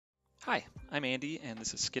Hi, I'm Andy, and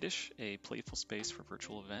this is Skittish, a playful space for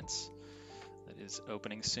virtual events that is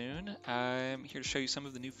opening soon. I'm here to show you some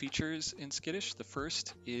of the new features in Skittish. The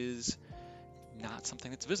first is not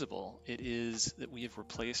something that's visible. It is that we have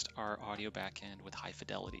replaced our audio backend with High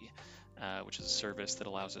Fidelity, which is a service that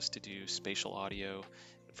allows us to do spatial audio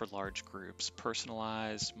for large groups,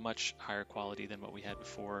 personalized, much higher quality than what we had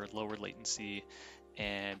before, lower latency,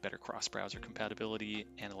 and better cross-browser compatibility,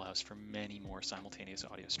 and allows for many more simultaneous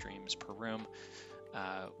audio streams per room,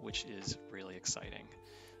 which is really exciting.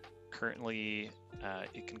 Currently,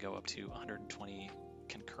 it can go up to 120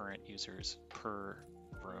 concurrent users per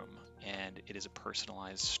room, and it is a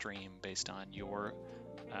personalized stream based on your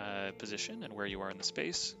position and where you are in the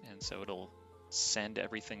space, and so it'll send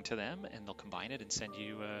everything to them, and they'll combine it and send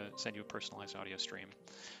you a personalized audio stream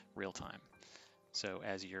real time. So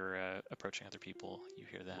as you're approaching other people, you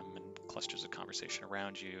hear them and clusters of conversation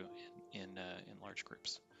around you in large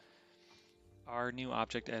groups. Our new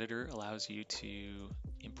object editor allows you to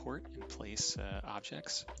import and place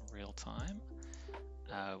objects in real time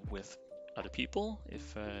with other people.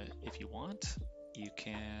 If you want, you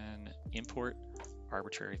can import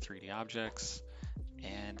arbitrary 3D objects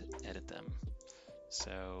and edit them.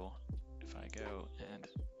 So if I go and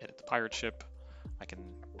edit the pirate ship, I can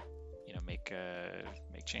make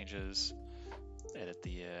changes, edit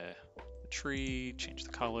the tree, change the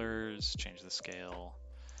colors, change the scale,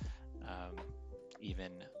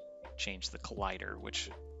 even change the collider, which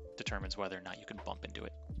determines whether or not you can bump into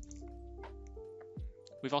it.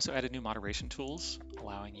 We've also added new moderation tools,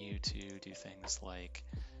 allowing you to do things like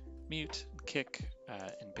mute, kick,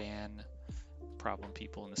 and ban problem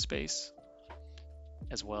people in the space,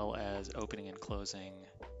 as well as opening and closing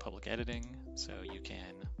public editing. So you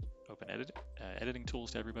can open editing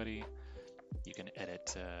tools to everybody. You can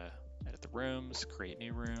edit the rooms, create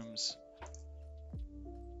new rooms,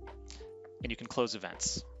 and you can close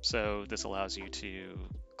events. So this allows you to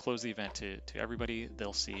close the event to everybody.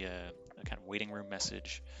 They'll see a kind of waiting room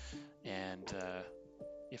message, and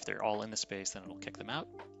if they're all in the space, then it'll kick them out.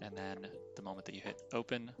 And then the moment that you hit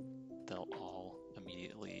open, they'll all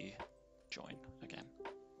immediately join again.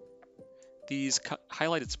 These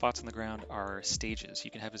highlighted spots on the ground are stages.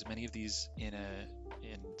 You can have as many of these in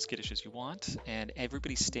Skittish as you want, and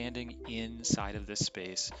everybody standing inside of this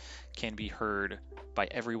space can be heard by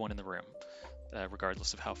everyone in the room,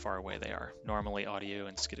 regardless of how far away they are. Normally, audio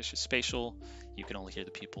in Skittish is spatial. You can only hear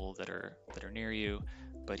the people that are near you,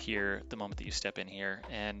 but here, the moment that you step in here,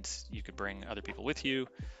 and you could bring other people with you,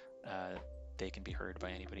 they can be heard by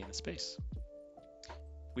anybody in the space.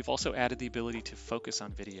 We've also added the ability to focus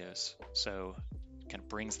on videos. So it kind of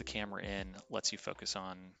brings the camera in, lets you focus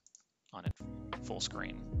on it full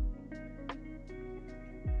screen.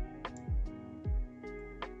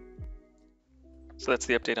 So that's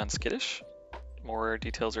the update on Skittish. More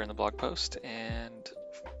details are in the blog post, and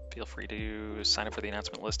feel free to sign up for the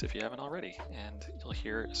announcement list if you haven't already, and you'll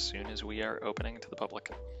hear as soon as we are opening to the public.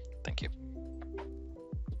 Thank you.